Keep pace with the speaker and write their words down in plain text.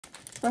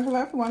Well,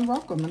 hello everyone,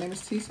 welcome. My name is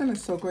Tisa and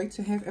it's so great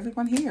to have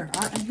everyone here.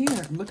 I am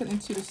here looking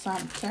into the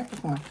sign of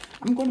Capricorn.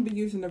 I'm going to be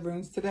using the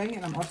runes today,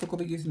 and I'm also going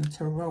to be using the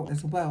tarot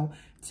as well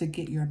to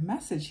get your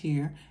message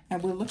here.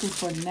 And we're looking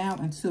for now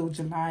until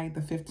July the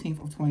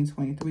 15th of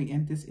 2023.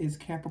 And this is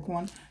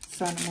Capricorn,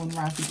 Sun, Moon,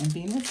 Rising, and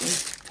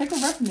Venus. And take a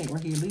resonate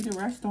right here. Leave the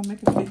rest. Don't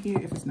make it fit here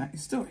if it's not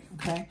your story,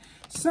 okay?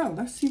 So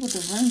let's see what the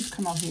runes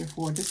come out here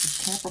for. This is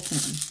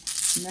Capricorn.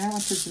 Now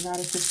until July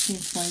the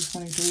 15th,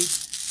 2023,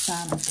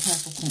 sign of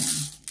Capricorn.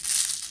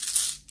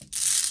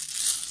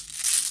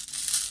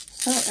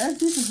 So as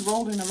this is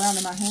rolling around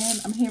in my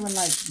hand, I'm hearing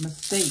like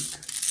mistake.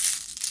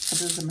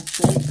 What is a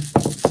mistake?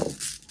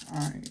 All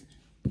right.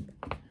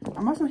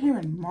 I'm also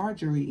hearing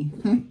Marjorie.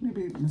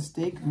 Maybe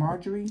mistake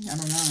Marjorie. I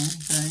don't know.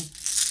 Okay.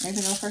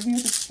 Anything else right here?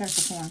 This is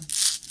Capricorn.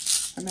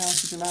 From now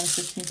to July the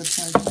 15th of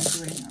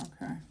 2023.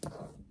 Okay.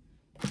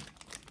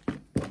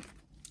 All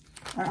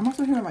right, I'm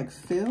also hearing like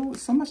feel.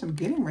 So much I'm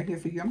getting right here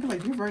for you. I'm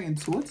like, you're very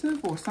intuitive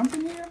or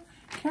something here,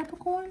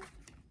 Capricorn.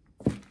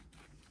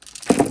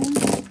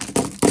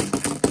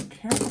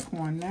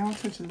 Capricorn, now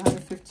until July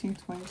the 15th,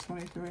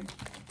 2023.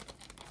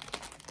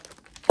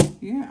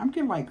 Yeah, I'm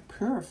getting like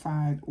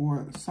purified,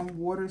 or some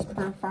water's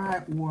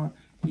purified, or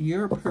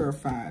you're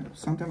purified,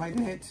 something like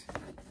that.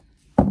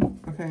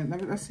 Okay,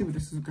 let's see what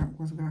this is.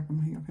 What's going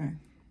on here? Okay.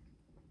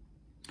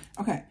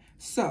 Okay,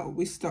 so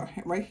we start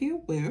right here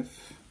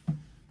with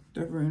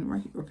the rune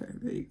right here. Okay,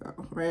 there you go.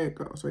 There it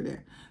goes, right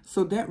there.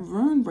 So that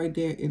rune right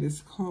there, it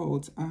is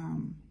called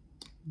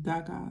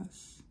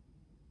Dagas.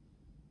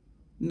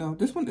 No,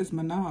 this one is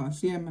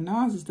Manaz. Yeah,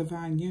 Manaz is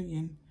divine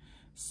union,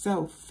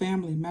 self,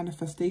 family,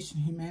 manifestation,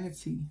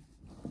 humanity.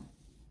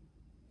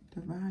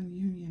 Divine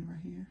union right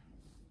here.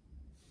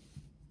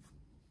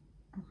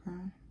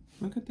 Okay.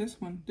 Look at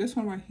this one. This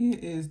one right here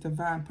is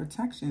divine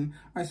protection.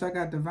 All right, so I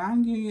got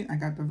divine union. I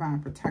got divine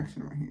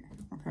protection right here.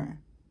 Okay.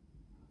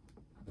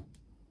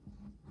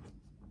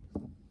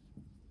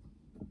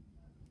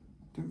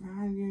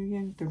 Divine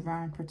union,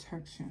 divine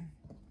protection.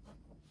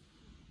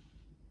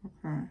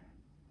 Okay.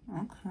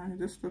 Okay,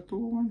 this is the third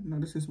one? No,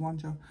 this is one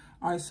Joe.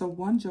 All right, so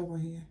one Joe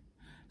right here.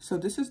 So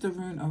this is the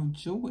rune of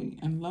joy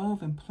and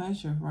love and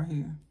pleasure right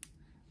here.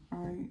 All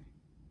right.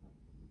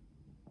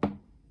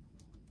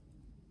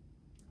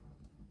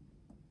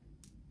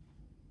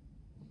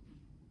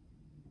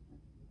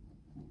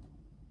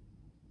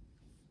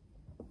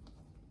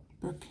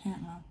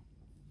 Berkana.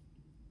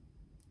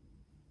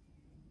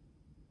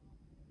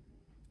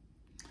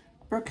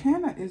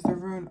 Berkana is the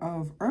rune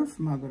of Earth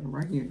Mother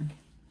right here.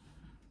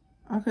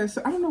 Okay,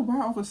 so I don't know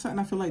why all of a sudden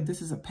I feel like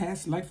this is a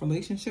past life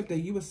relationship,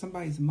 that you were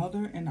somebody's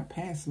mother in a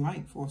past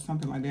life or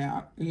something like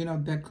that. You know,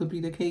 that could be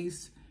the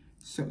case.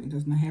 Certainly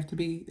does not have to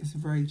be. It's a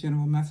very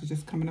general message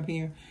that's coming up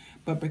here.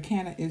 But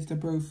Berkana is the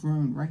birth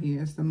rune right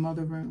here. It's the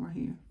mother rune right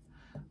here.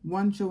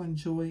 One Joe and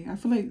joy. I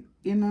feel like,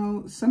 you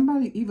know,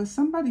 either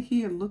somebody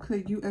here looks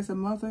at you as a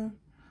mother,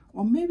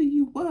 or maybe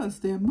you was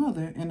their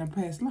mother in a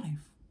past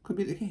life. Could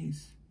be the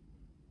case.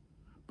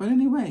 But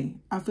anyway,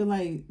 I feel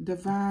like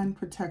divine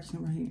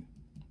protection right here.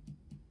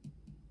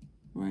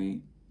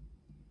 Right?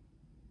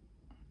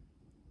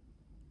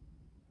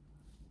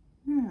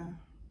 Yeah.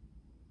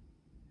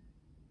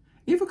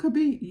 Either could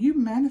be you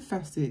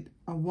manifested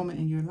a woman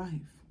in your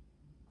life.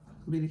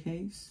 Could be the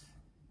case.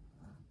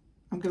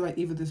 I'm getting like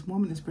either this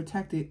woman is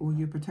protected or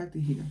you're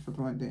protected here.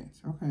 Something like that.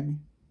 Okay.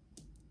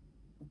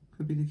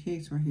 Could be the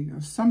case right here.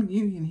 Or some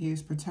union here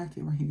is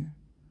protected right here.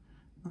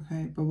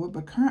 Okay. But what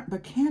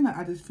Berkana,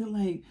 I just feel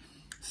like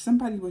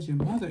somebody was your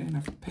mother in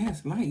a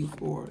past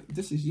life, or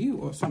this is you,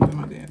 or something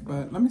like that.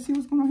 But let me see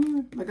what's going on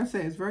here. Like I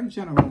said, it's very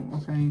general,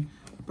 okay?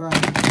 But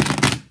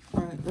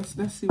all right, let's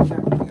see what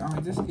that would be. All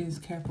right, this is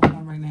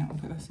Capricorn right now.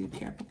 Okay, let's see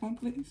Capricorn,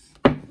 please.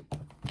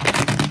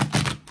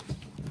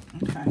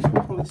 Okay,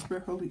 Holy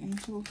Spirit, Holy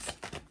Angels,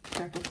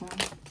 Capricorn.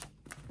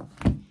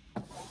 I'm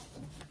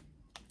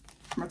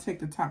gonna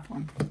take the top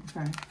one.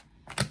 Okay,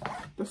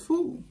 the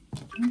Fool.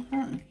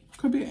 Okay,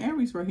 could be an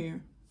Aries right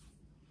here.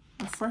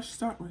 A fresh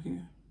start right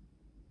here.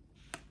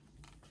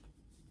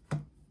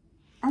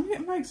 I'm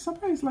getting like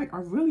somebody's like, I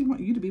really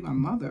want you to be my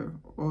mother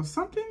or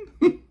something.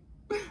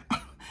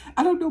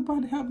 I don't know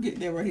about how I'm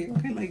getting there right here.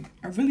 Okay, like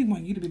I really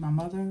want you to be my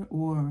mother,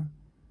 or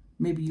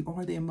maybe you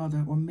are their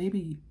mother, or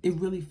maybe it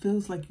really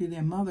feels like you're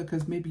their mother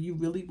because maybe you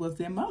really was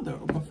their mother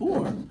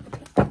before.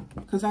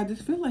 Because I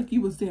just feel like you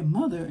was their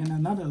mother in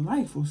another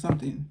life or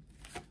something,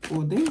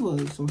 or they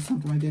was, or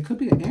something like that. Could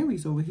be an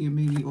Aries over here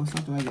maybe, or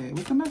something like that.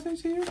 What's the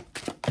message here?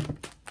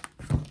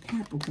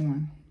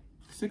 Capricorn.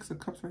 6 of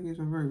Cups right here is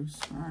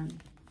reversed. All right.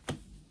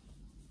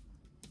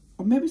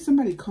 Or maybe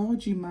somebody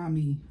called you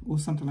mommy or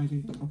something like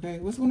that. Okay,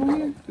 what's going on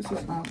here? This is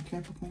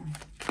Capricorn.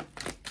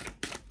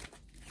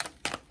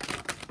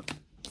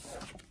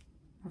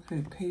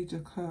 Okay, Page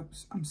of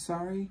Cups. I'm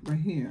sorry right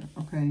here.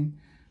 Okay,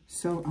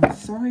 so I'm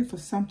sorry for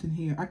something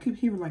here. I keep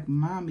hearing like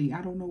mommy.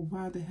 I don't know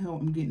why the hell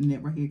I'm getting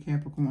that right here,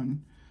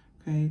 Capricorn.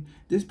 Okay,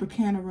 this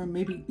Berkana room,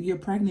 maybe you're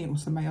pregnant or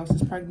somebody else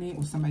is pregnant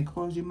or somebody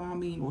calls you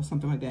mommy or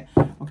something like that.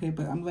 Okay,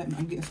 but I'm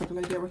getting something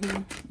like that right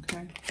here.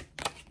 Okay,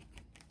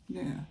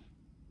 yeah.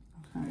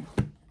 Okay.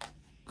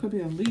 Could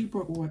be a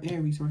Libra or an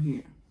Aries right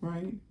here,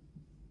 right?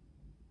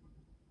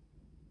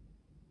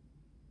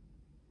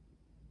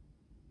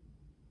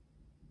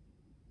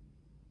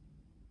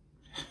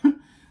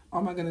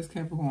 Oh my goodness,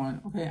 Capricorn.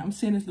 Okay, I'm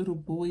seeing this little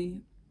boy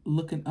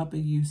looking up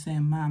at you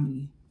saying,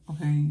 mommy.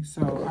 Okay,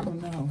 so I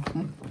don't know.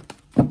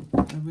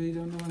 I really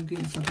don't know. I'm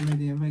getting something right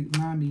there, like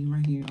mommy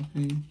right here,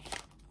 okay?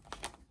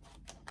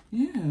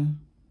 Yeah.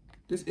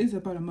 This is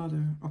about a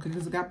mother, okay?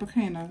 Because it got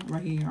Bacana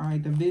right here, all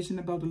right? The vision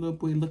about the little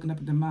boy looking up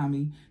at the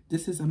mommy.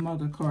 This is a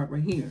mother card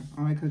right here,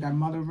 all right? Because it got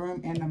mother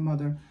room and a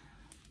mother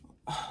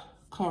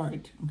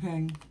card,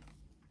 okay?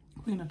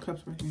 Queen of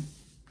Cups right here.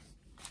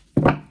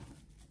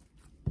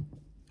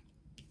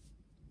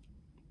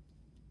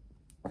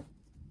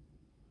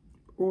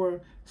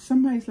 Or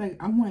somebody's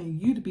like, I want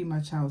you to be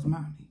my child's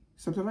mommy.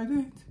 Something like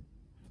that.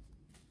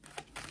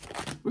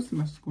 What's the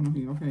message going on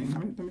here? Okay,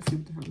 let me see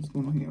what the hell is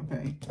going on here,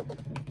 okay?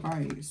 All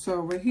right,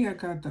 so right here, I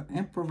got the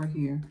Emperor right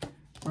here.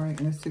 All right,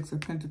 and the Six of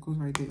Pentacles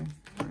right there.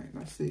 All right,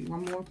 let's see.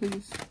 One more,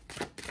 please.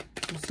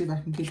 Let's see if I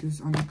can get this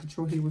under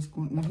control here. What's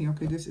going on here?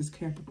 Okay, this is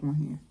Capricorn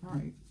here. All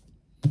right.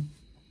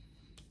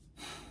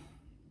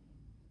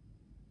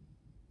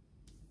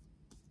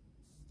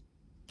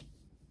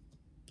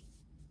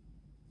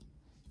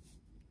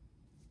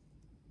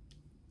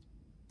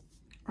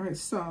 All right,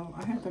 so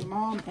I have the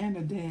mom and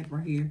the dad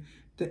right here.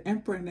 The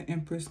Emperor and the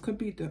Empress could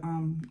be the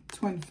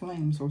twin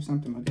flames or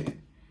something like that.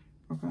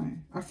 Okay,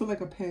 I feel like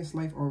a past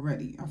life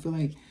already. I feel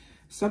like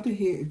something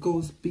here, it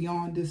goes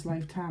beyond this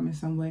lifetime in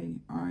some way.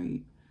 All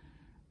right.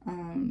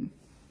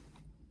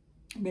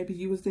 Maybe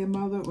you was their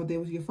mother or they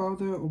was your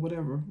father or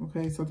whatever.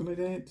 Okay, something like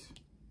that.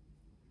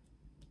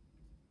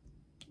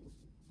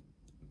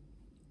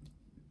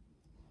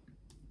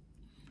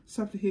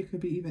 Something here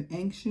could be even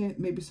ancient.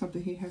 Maybe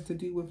something here has to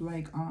do with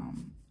like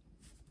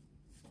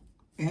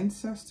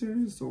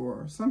ancestors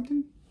or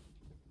something.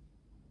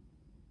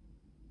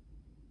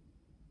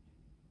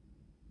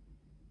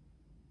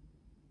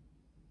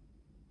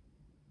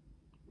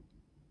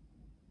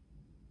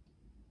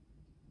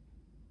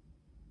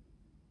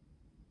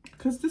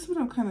 Because this is what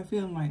I'm kind of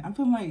feeling like. I'm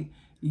feeling like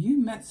you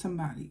met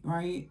somebody,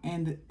 right?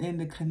 And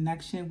the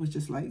connection was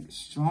just like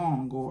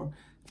strong or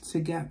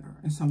together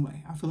in some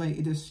way. I feel like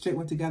it just straight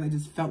went together. It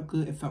just felt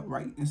good. It felt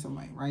right in some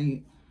way,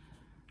 right?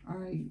 All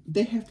right.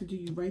 They have to do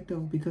you right, though,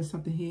 because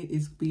something here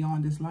is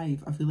beyond this life.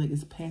 I feel like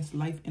it's past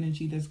life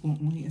energy that's going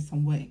on here in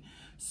some way.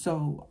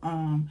 So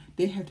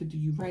they have to do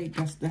you right.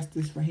 That's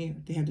this right here.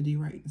 They have to do you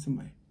right in some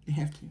way. They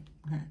have to.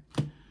 Okay.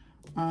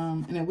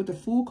 And then with the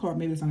Fool card,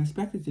 maybe it's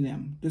unexpected to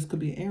them. This could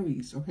be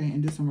Aries, okay?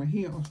 And this one right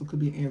here also could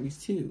be Aries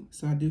too.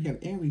 So I do have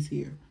Aries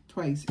here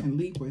twice and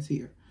Libra's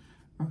here,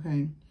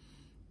 okay?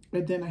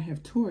 But then I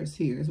have Taurus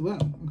here as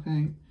well,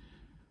 okay?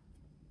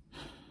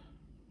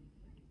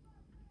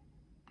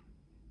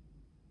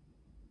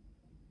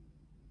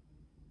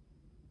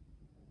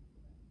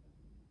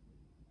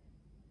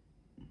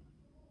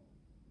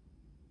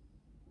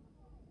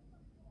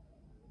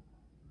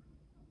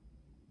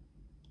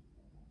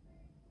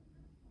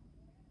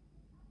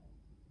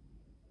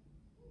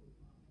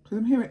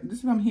 I'm hearing, this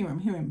is what I'm hearing. I'm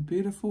hearing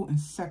beautiful and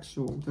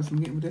sexual. That's what I'm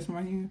getting with this one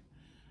right here.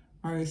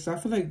 All right, so I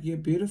feel like you're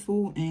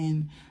beautiful,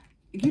 and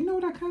you know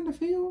what I kind of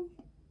feel?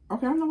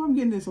 Okay, I don't know why I'm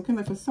getting this. Okay,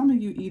 like for some of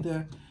you,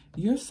 either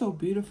you're so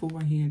beautiful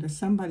right here that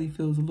somebody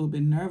feels a little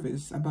bit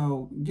nervous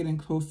about getting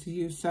close to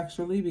you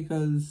sexually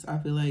because I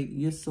feel like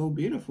you're so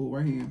beautiful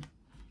right here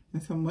in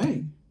some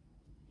way.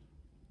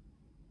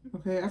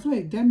 Okay, I feel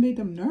like that made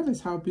them nervous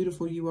how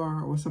beautiful you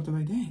are or something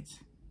like that.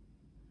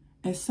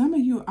 And some of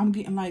you, I'm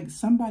getting like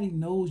somebody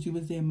knows you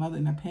was their mother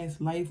in a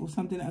past life or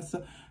something.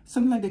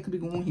 Something like that could be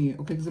going on here.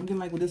 Okay, because I'm getting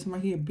like with this one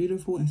right here,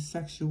 beautiful and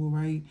sexual,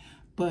 right?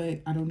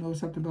 But I don't know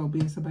something about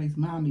being somebody's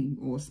mommy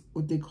or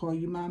what they call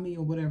you mommy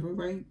or whatever,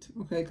 right?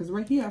 Okay, because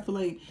right here, I feel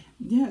like,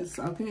 yes,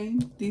 okay,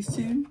 these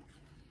two.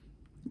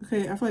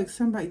 Okay, I feel like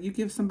somebody, you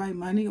give somebody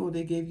money or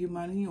they gave you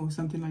money or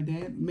something like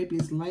that. Maybe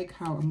it's like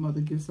how a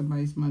mother gives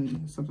somebody's money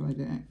or something like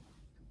that.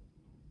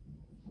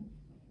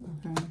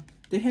 Okay,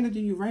 they had to do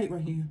you right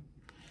here.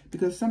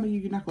 Because some of you,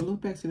 you're not going to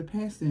look back to the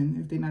past then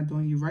if they're not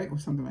doing you right or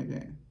something like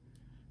that.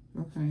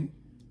 Okay.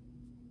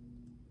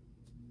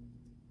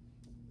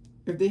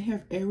 If they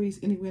have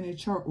Aries anywhere in their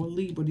chart or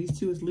Libra, these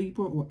two is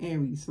Libra or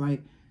Aries.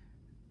 Like,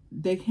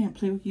 they can't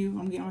play with you.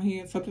 I'm getting on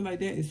here. Something like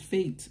that is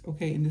fate,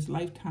 okay, in this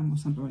lifetime or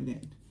something like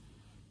that.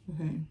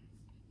 Okay.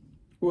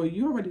 Or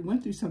you already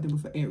went through something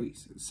with an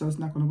Aries, so it's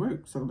not going to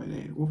work, something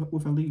like that. Or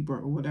with a Libra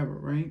or whatever,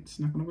 right? It's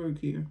not going to work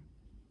here.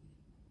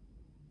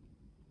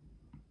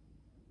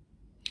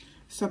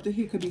 Something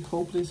here could be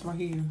hopeless right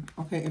here.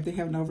 Okay, if they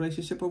have no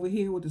relationship over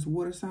here with this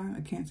water sign,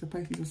 a Cancer,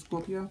 Pisces, or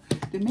Scorpio,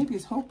 then maybe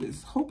it's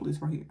hopeless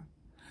right here.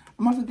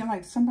 I'm also getting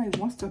like somebody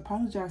wants to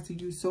apologize to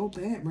you so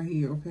bad right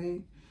here,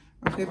 okay?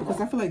 Okay, because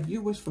I feel like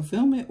you wish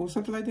fulfillment or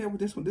something like that with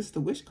this one. This is the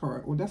wish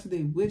card, or that's what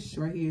they wish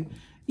right here,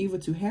 either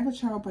to have a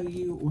child by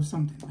you or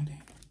something like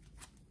that.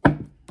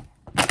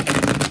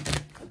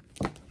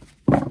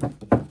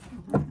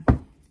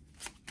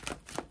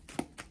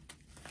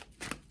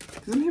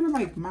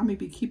 like mommy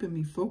be keeping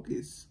me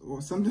focused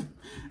or something.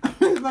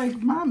 It's like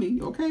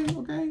mommy, okay,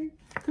 okay.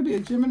 Could be a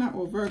Gemini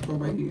or Virgo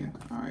right here.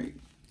 All right.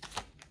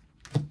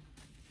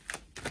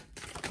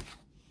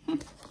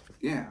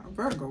 Yeah,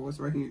 Virgo is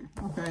right here,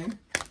 okay?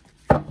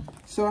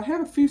 So I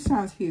have a few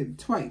signs here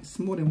twice,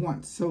 more than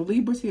once. So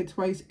Libra's here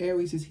twice,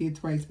 Aries is here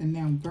twice, and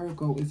now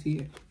Virgo is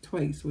here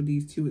twice. So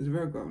these two is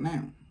Virgo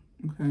now,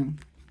 okay?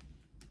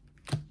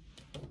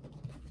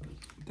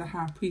 The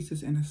High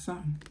Priestess and the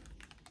Sun.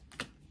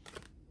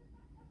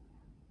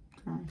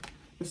 Okay.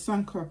 The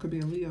Sun card could be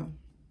a Leo.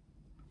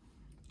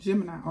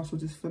 Gemini also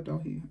just flipped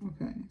out here.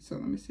 Okay, so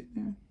let me see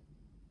now.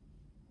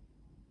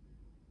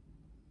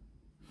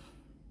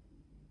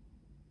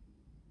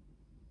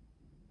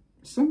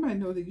 Somebody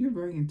know that you're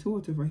very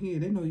intuitive right here.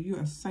 They know you're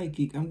a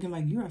psychic. I'm getting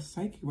like you're a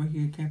psychic right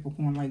here,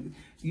 Capricorn. Like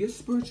your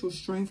spiritual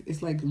strength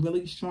is like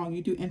really strong.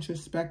 You do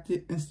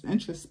introspection.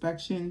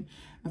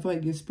 I feel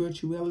like your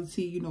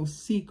spirituality, you know,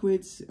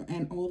 secrets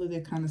and all of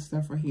that kind of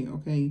stuff right here,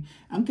 okay?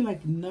 I'm getting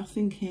like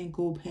nothing can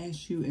go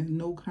past you in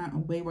no kind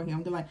of way right here.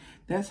 I'm getting like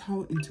that's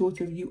how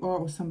intuitive you are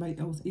or somebody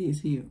else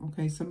is here,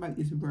 okay?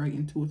 Somebody is very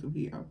intuitive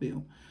here, I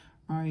feel.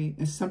 All right,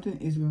 and something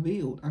is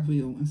revealed, I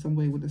feel, in some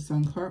way with the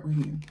Sun card right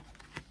here.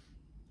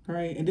 All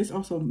right, and this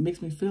also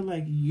makes me feel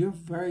like you're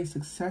very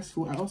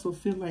successful. I also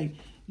feel like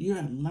you're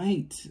a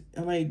light.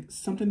 Like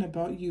something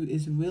about you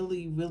is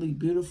really, really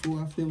beautiful,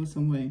 I feel in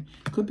some way.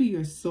 Could be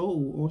your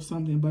soul or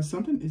something, but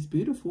something is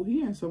beautiful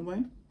here in some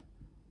way.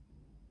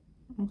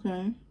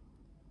 Okay.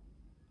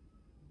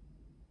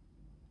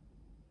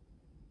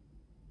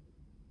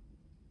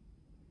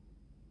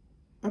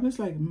 I'm just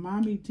like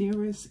mommy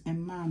dearest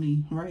and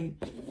mommy, right?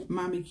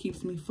 Mommy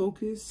keeps me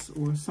focused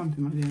or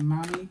something like that.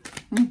 Mommy.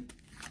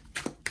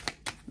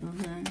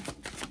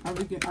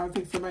 Okay, I'll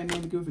pick somebody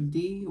name to give a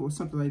D or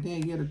something like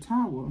that. Yeah, the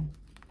Tower.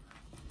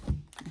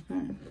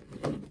 Okay.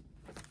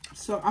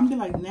 So I'm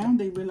like, now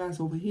they realize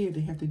over here they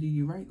have to do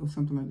you right or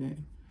something like that.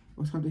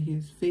 Or something here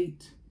is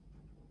fate.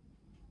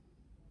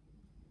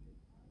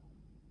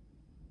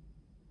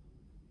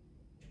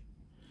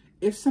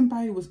 If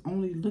somebody was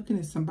only looking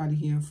at somebody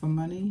here for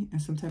money in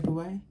some type of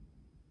way,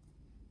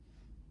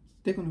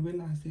 they're going to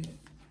realize that.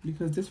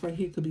 Because this right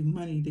here could be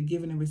money. They're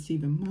giving and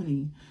receiving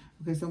money.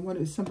 Okay, so I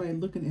wonder if somebody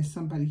looking at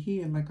somebody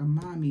here like a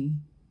mommy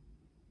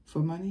for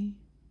money.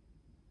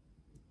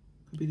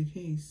 Could be the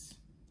case.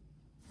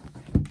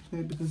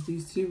 Okay, because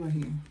these two right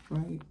here,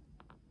 right?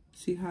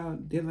 See how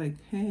they're like,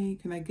 hey,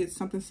 can I get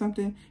something,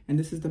 something? And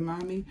this is the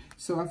mommy.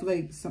 So I feel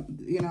like,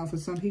 you know, for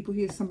some people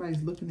here,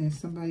 somebody's looking at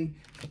somebody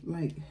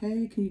like,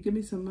 hey, can you give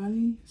me some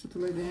money?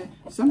 Something like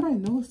that. Somebody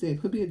knows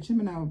that. Could be a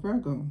Gemini or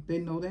Virgo. They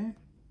know that.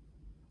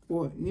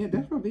 Or, yeah,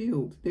 that's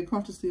revealed. They're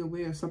consciously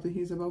aware of something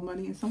here's about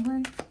money in some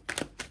way.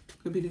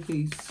 Could be the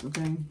case,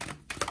 okay?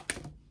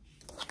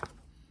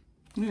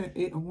 Yeah,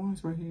 8 of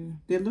Wands right here.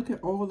 They look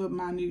at all the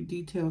minute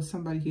details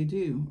somebody here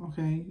do,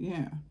 okay?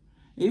 Yeah.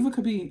 It even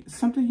could be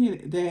something here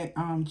that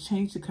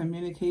changed the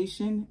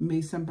communication,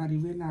 made somebody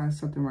realize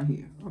something right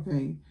here,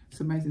 okay?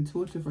 Somebody's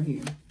intuitive right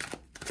here.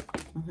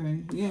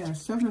 Okay, yeah,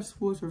 7 of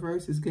Swords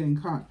reverse is getting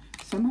caught.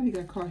 Somebody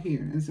got caught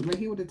here. And it's right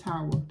here with the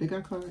Tower. They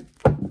got caught.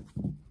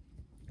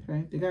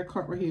 Okay, they got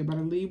caught right here by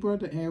the Libra,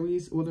 the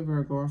Aries, or the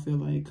Virgo, I feel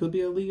like. Could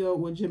be a Leo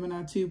or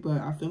Gemini too,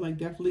 but I feel like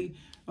definitely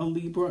a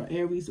Libra,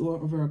 Aries,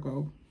 or a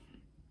Virgo.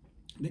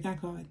 They got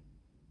caught.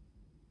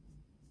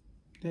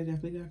 They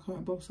definitely got caught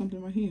about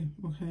something right here,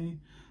 okay?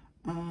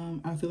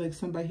 I feel like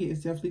somebody here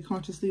is definitely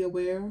consciously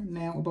aware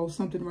now about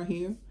something right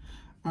here.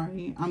 All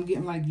right, I'm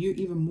getting like you're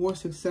even more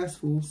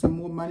successful. Some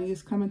more money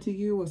is coming to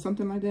you or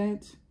something like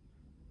that,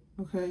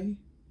 okay?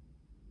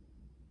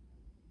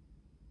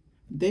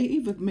 They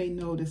even may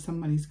know that some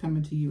money's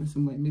coming to you in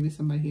some way. Maybe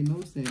somebody here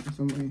knows that in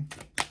some way.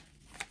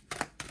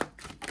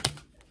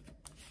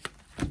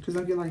 Because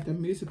I get like the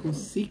musical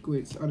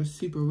secrets or the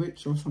super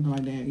rich or something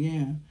like that.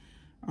 Yeah.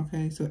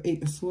 Okay, so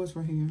 8 of Swords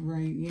right here,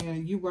 right? Yeah,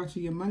 you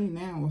watching your money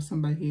now or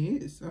somebody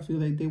here is. I feel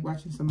like they're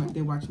watching somebody.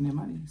 They're watching their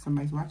money.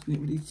 Somebody's watching it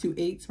with these 2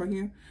 8s right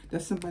here.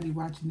 That's somebody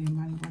watching their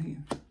money right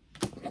here.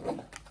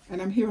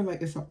 And I'm hearing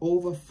like it's an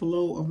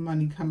overflow of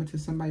money coming to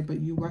somebody, but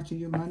you watching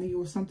your money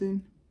or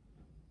something.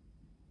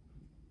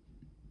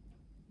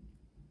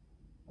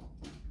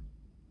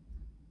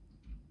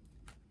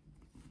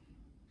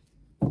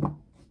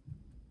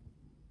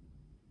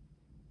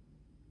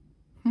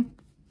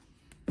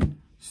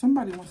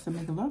 Somebody wants to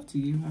make love to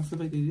you. I feel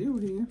like they do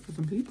here for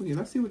some people here.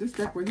 Let's see what this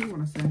deck right here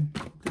want to say.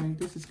 Okay,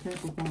 this is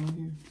Capricorn right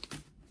here.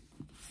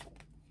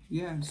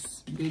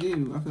 Yes, they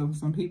do. I feel for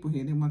some people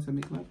here, they want to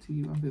make love to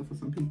you. I feel for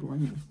some people right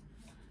here.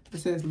 It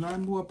says,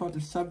 learn more about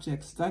the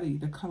subject. Study.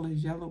 The color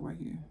is yellow right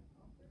here.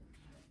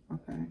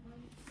 Okay.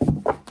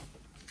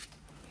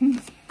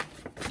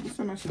 What's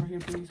so much right here,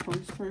 please,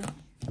 Holy Spirit?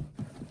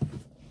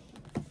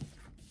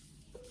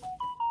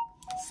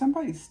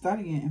 Somebody's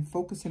studying and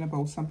focusing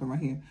about something right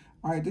here.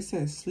 All right, this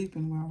says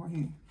sleeping well right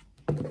here.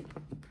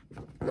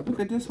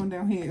 Look at this one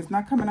down here. It's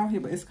not coming out here,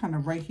 but it's kind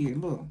of right here.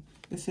 Look,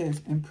 it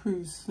says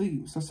improve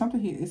sleep. So something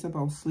here is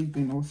about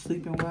sleeping or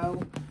sleeping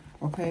well,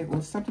 okay?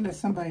 Or something that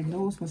somebody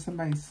knows when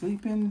somebody's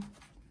sleeping.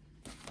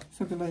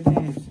 Something like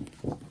that,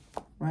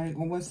 right?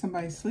 Or when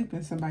somebody's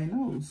sleeping, somebody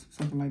knows,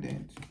 something like that.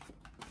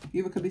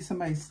 Either could be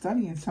somebody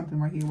studying something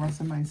right here while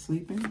somebody's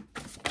sleeping.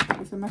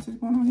 What's the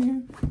message going on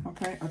here?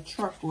 Okay, a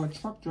truck or a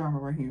truck driver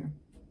right here.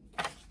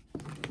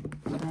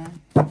 Okay.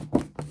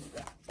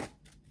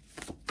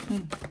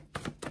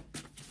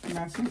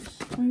 Message,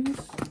 please.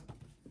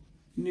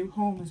 New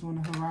home is on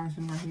the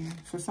horizon right here.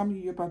 For some of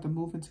you, you're about to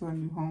move into a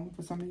new home.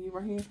 For some of you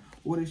right here,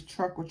 or this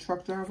truck or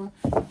truck driver,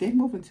 they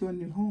move into a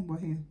new home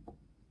right here.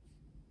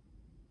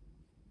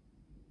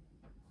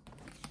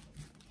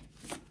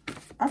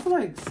 I feel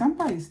like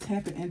somebody's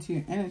tapping into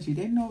your energy.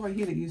 They know right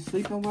here that you're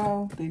sleeping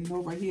well. They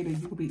know right here that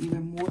you could be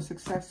even more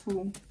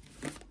successful.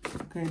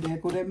 Okay, there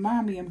go that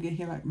mommy. I'm getting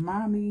here like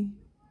mommy.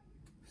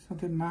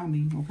 Something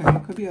mommy. Okay,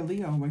 it could be a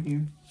Leo right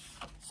here.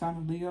 Sign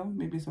of Leo.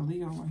 Maybe it's a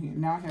Leo right here.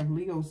 Now I have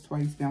Leos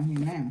twice down here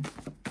now.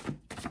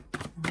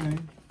 Okay.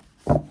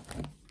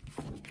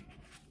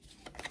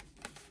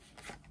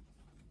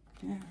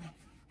 Yeah.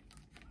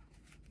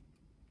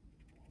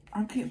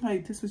 I'm getting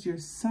like this was your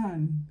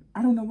son.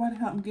 I don't know why the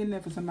hell I'm getting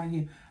that for somebody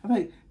here. I'm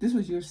like, this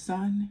was your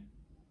son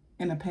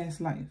in a past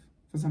life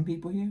for some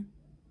people here.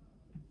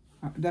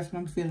 That's what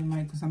I'm feeling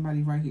like for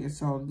somebody right here.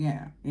 So,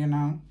 yeah, you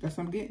know, that's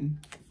what I'm getting.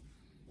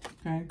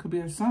 Okay, could be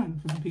a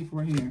son for some people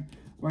right here,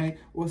 right?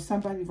 Or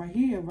somebody right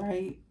here,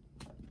 right?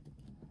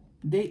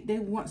 They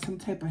want some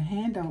type of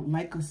handout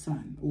like a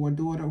son or a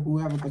daughter or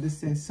whoever, but it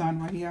says son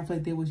right here. I feel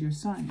like they was your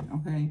son,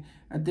 okay?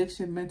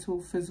 Addiction,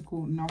 mental,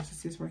 physical,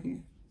 narcissist right here.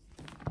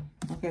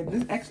 Okay,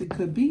 this actually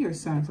could be your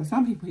son for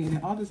some people here.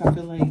 And others, I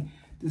feel like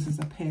this is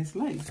a past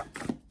life.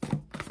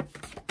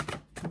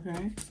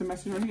 Okay, so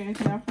message right here.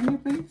 Anything else from here,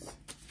 please?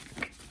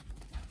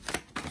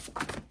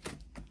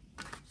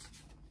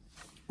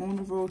 On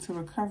the road to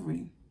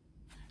recovery.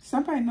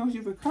 Somebody knows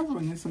you're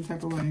recovering in some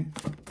type of way.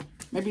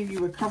 Maybe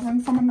you're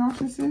recovering from a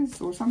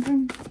narcissist or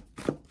something.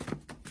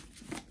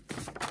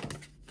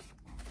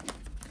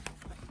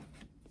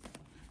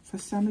 For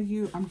some of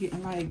you, I'm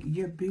getting like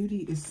your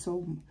beauty is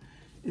so...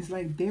 It's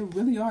like they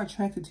really are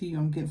attracted to you.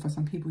 I'm getting for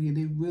some people here.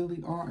 They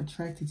really are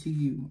attracted to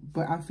you.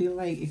 But I feel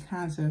like it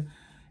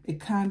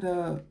kind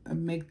of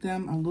make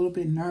them a little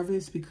bit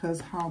nervous because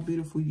how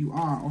beautiful you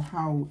are or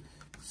how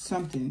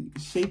something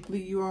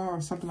shapely you are or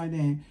something like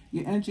that.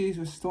 Your energy is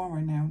restored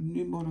right now.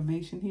 New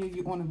motivation here.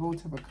 You're on the road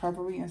to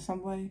recovery in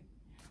some way.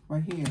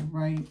 Right here,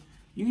 right?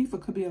 You even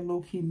could be a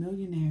low-key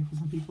millionaire for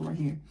some people right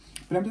here.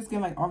 But I'm just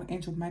getting like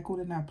Archangel Michael.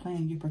 They're not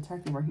playing. You're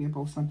protected right here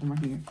about something right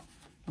here.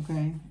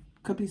 Okay?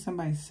 Could be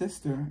somebody's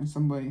sister in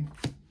some way.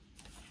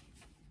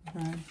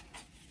 Okay.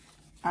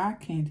 Eye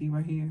candy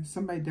right here.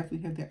 Somebody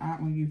definitely had their eye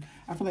on you.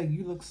 I feel like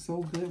you look so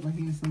good right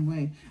here in some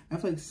way. I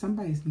feel like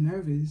somebody's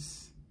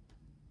nervous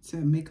to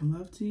make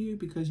love to you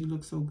because you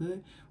look so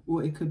good.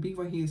 Or it could be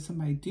right here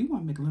somebody do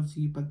want to make love to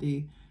you, but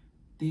they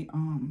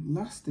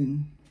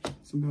lusting,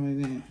 something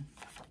like that,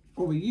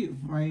 over you,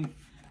 right?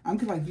 I'm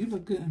like, you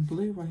look good in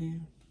blue right here.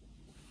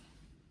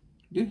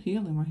 You're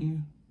healing right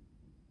here.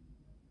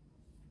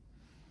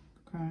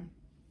 Okay.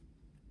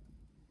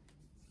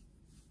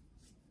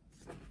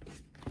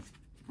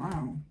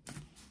 Wow.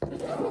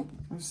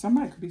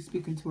 Somebody could be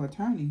speaking to an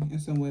attorney in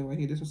some way right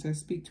here. This one says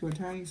speak to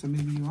attorney, so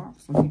maybe you are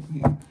for some people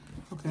here.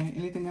 Okay.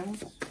 Anything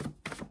else?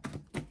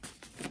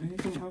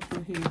 Anything else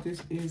right here?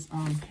 This is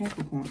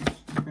Capricorn.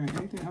 Okay.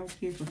 Anything else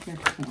here for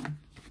Capricorn?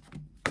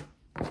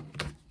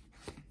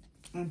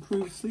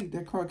 Improved sleep.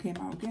 That card came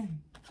out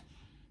again.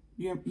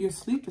 Your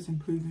sleep is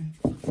improving.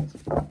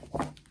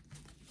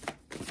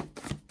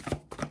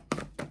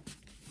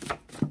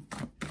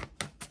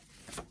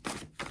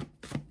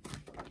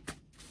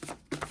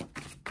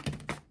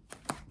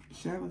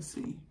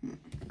 Jealousy.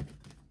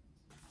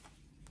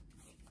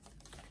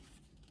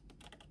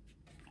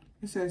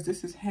 It says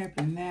this is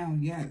happening now.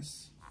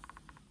 Yes.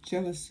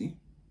 Jealousy.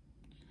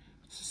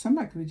 So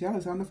somebody could be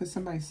jealous. I don't know if it's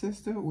somebody's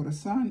sister or the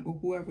son or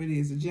whoever it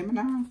is. A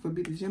Gemini could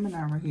be the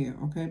Gemini right here.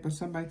 Okay. But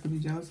somebody could be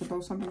jealous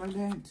about something like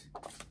that.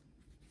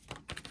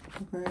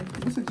 Okay.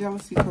 What's a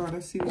jealousy card?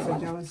 Let's see what's a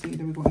jealousy.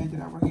 Then we're going to end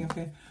it out right here.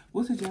 Okay.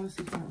 What's a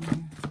jealousy card right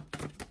here?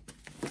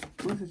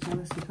 What's a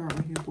jealousy card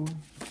right here, boy?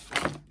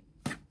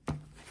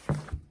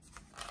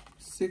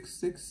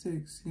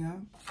 666, yeah.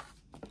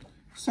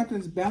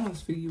 Something's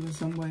balanced for you in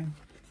some way.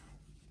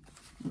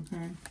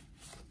 Okay.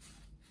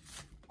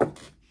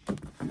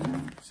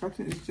 Yeah.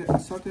 Something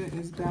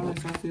is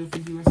balanced, I feel, for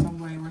you in some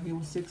way. Right here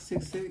with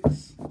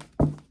 666.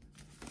 All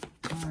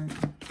right.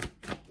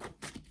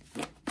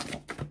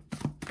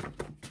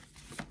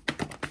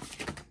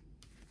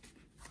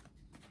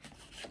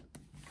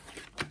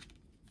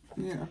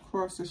 Yeah,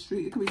 across the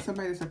street. It could be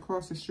somebody that's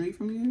across the street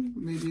from you.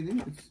 Maybe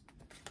it is.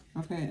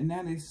 Okay, and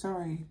now they're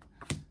sorry.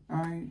 All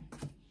right.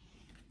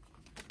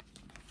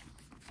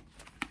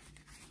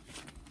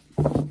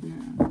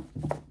 Yeah.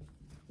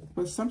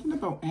 But something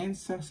about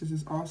ancestors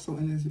is also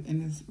in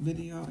this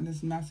video, in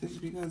this message,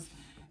 because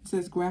it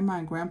says grandma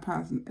and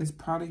grandpa is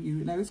proud of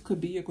you. Now, this could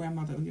be your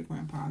grandmother or your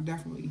grandpa,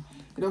 definitely.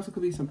 It also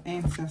could be some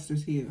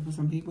ancestors here for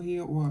some people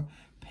here, or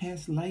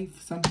past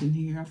life, something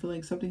here. I feel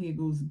like something here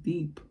goes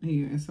deep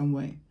here in some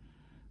way.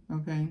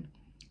 Okay.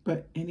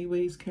 But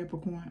anyways,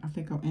 Capricorn, I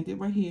think I'll end it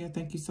right here.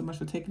 Thank you so much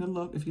for taking a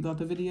look. If you loved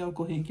the video,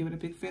 go ahead and give it a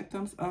big fat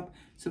thumbs up.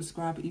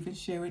 Subscribe, even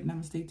share it.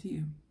 Namaste to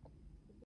you.